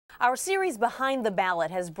Our series Behind the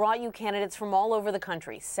Ballot has brought you candidates from all over the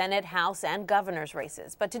country, Senate, House, and governor's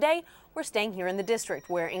races. But today, we're staying here in the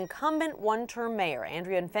district where incumbent one-term Mayor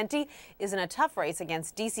Adrian Fenty is in a tough race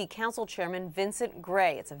against DC Council Chairman Vincent.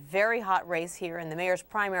 It's a very hot race here, and the mayor's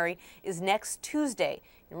primary is next Tuesday.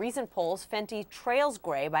 In recent polls, Fenty trails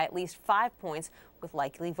Gray by at least 5 points with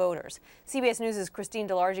likely voters. CBS News' Christine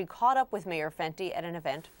DeLargy caught up with Mayor Fenty at an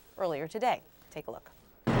event earlier today. Take a look.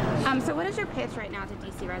 So what is your pitch right now to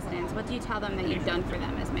DC residents? What do you tell them that you've done for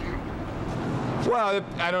them as mayor? Well,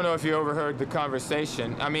 I don't know if you overheard the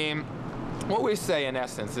conversation. I mean, what we say in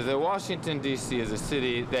essence is that Washington, D.C. is a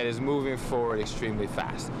city that is moving forward extremely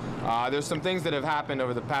fast. There's some things that have happened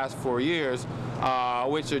over the past 4 years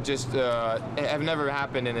which are just have never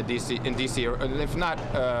happened in D.C. Or if not,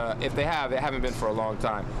 if they haven't been for a long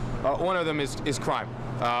time. One of them is crime.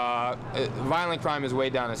 Violent crime is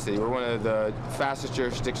way down the city. We're one of the fastest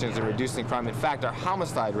jurisdictions in reducing crime. In fact, our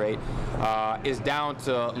homicide rate is down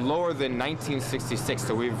to lower than 1966.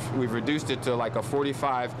 So we've reduced it to like a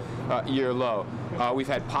 45-year low. We've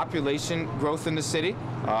had population growth in the city.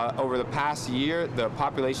 Over the past year, the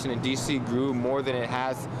population in D.C. grew more than it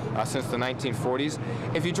has since the 1940s.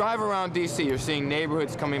 If you drive around D.C., you're seeing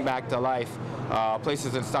neighborhoods coming back to life.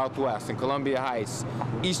 Places in Southwest and Columbia Heights,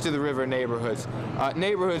 east of the river neighborhoods.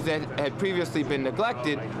 Neighborhoods that had previously been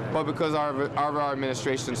neglected, but because of our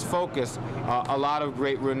administration's focus, a lot of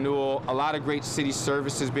great renewal, a lot of great city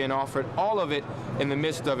services being offered, all of it in the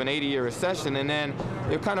midst of an 80-year recession. And then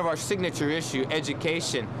kind of our signature issue,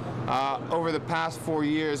 education. Over the past 4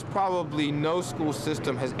 years, probably no school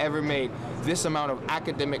system has ever made this amount of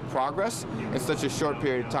academic progress in such a short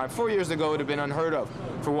period of time. 4 years ago, it would have been unheard of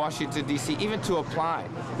for Washington, D.C. even to apply,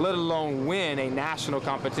 let alone win a national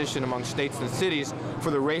competition among states and cities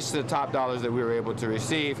for the race to the top dollars that we were able to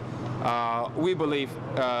receive. We believe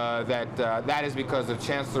that is because of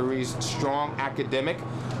Chancellor Ree's strong academic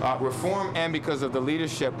reform and because of the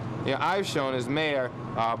leadership I've shown as mayor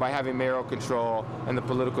by having mayoral control and the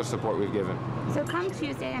political support we've given. So come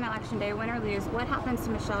Tuesday and Election Day, win or lose, what happens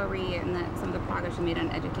to Michelle Rhee and some of the progress you made on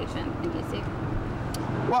education in D.C.?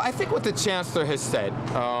 Well, I think what the Chancellor has said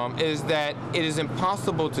is that it is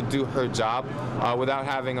impossible to do her job without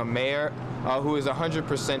having a mayor who is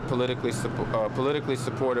 100% politically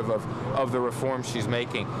supportive of the reforms she's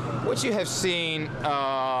making. What you have seen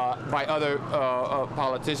by other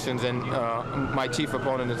politicians, and my chief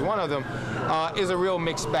opponent is one of them, is a real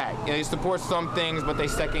mixed bag. They support some things, but they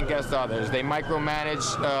second-guess others. They micromanage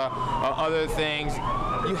other things.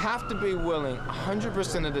 You have to be willing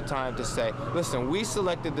 100% of the time to say, listen, we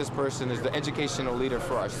selected this person as the educational leader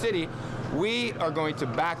for our city. We are going to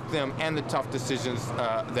back them and the tough decisions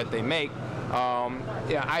that they make.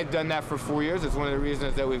 Yeah, I've done that for 4 years. It's one of the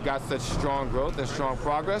reasons that we've got such strong growth and strong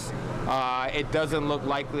progress. It doesn't look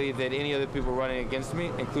likely that any other people running against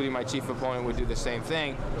me, including my chief opponent, would do the same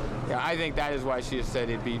thing. Yeah, I think that is why she has said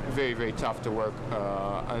it'd be very, very tough to work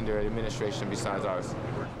under an administration besides ours.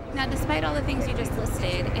 Now, despite all the things you just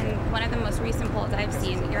listed, in one of the most recent polls I've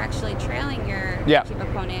seen, you're actually trailing your chief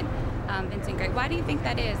opponent, Vincent. Why do you think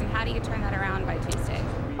that is, and how do you turn that around by Tuesday?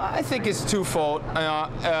 I think it's twofold.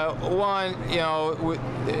 One,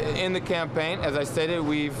 in the campaign, as I stated,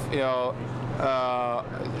 we've,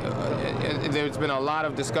 there's been a lot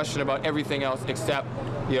of discussion about everything else except,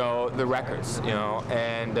 the records,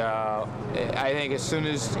 and I think as soon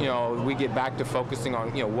as, we get back to focusing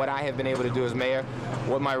on, what I have been able to do as mayor,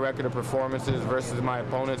 what my record of performance is versus my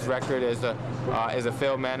opponent's record as a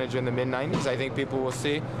failed manager in the mid-90s, I think people will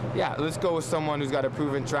see, yeah, let's go with someone who's got a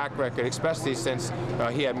proven track record, especially since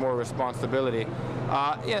he had more responsibility.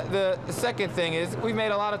 The second thing is we've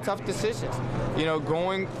made a lot of tough decisions.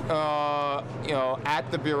 Going, at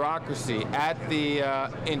the bureaucracy, at the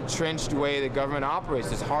entrenched way the government operates,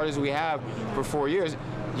 as hard as we have for 4 years,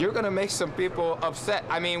 you're going to make some people upset.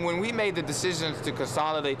 I mean, when we made the decisions to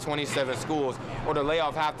consolidate 27 schools or to lay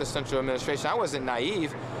off half the central administration, I wasn't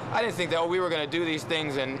naive. I didn't think that we were going to do these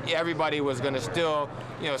things and everybody was going to still,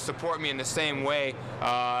 support me in the same way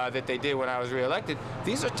that they did when I was reelected.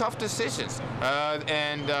 These are tough decisions,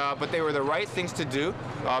 but they were the right things to do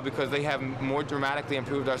because they have more dramatically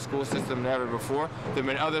improved our school system than ever before. There have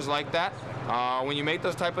been others like that. When you make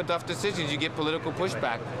those type of tough decisions, you get political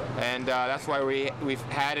pushback, and that's why we've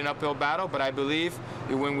had an uphill battle. But I believe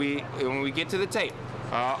when we get to the tape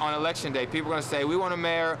on Election Day, people are going to say, we want a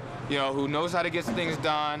mayor who knows how to get things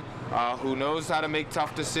done, who knows how to make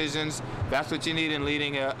tough decisions. That's what you need in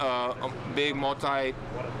leading a big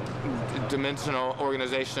multi-dimensional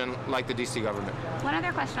organization like the DC government. One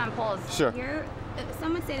other question on polls. Sure.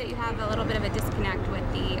 Some would say that you have a little bit of a disconnect with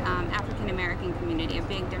the African-American community, a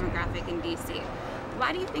big demographic in DC.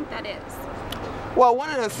 Why do you think that is? Well, one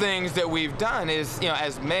of the things that we've done is,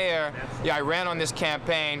 as mayor, I ran on this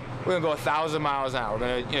campaign. We're going to go 1,000 miles an hour.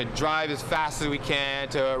 We're going to drive as fast as we can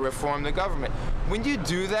to reform the government. When you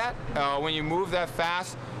do that, when you move that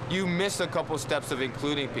fast, you miss a couple steps of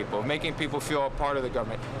including people, making people feel a part of the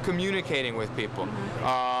government, communicating with people.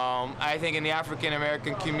 I think in the African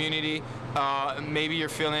American community, maybe you're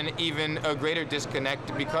feeling even a greater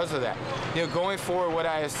disconnect because of that. Going forward, what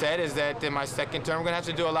I have said is that in my second term, we're going to have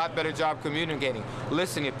to do a lot better job communicating,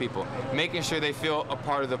 listening to people, making sure they feel a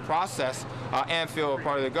part of the process and feel a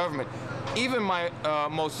part of the government. Even my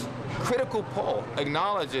most critical poll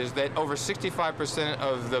acknowledges that over 65%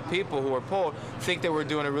 of the people who are polled think that we're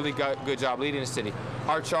doing a really good job leading the city.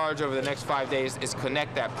 Our charge over the next 5 days is to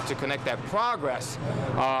connect that progress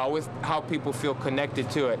with how people feel connected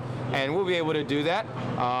to it. And we'll be able to do that.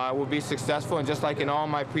 We'll be successful. And just like in all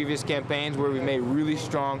my previous campaigns where we made really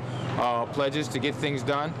strong pledges to get things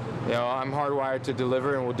done, I'm hardwired to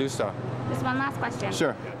deliver, and we'll do so. Just one last question.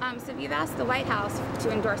 Sure. So you've asked the White House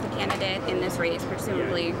to endorse a candidate in this race,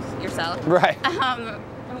 presumably yourself. Right.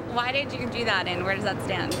 Why did you do that, and where does that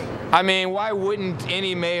stand? I mean, why wouldn't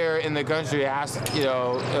any mayor in the country ask,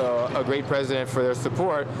 a great president for their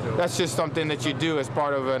support? That's just something that you do as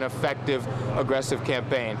part of an effective, aggressive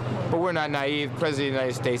campaign. But we're not naive. The President of the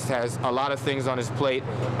United States has a lot of things on his plate.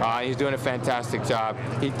 He's doing a fantastic job.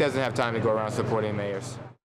 He doesn't have time to go around supporting mayors.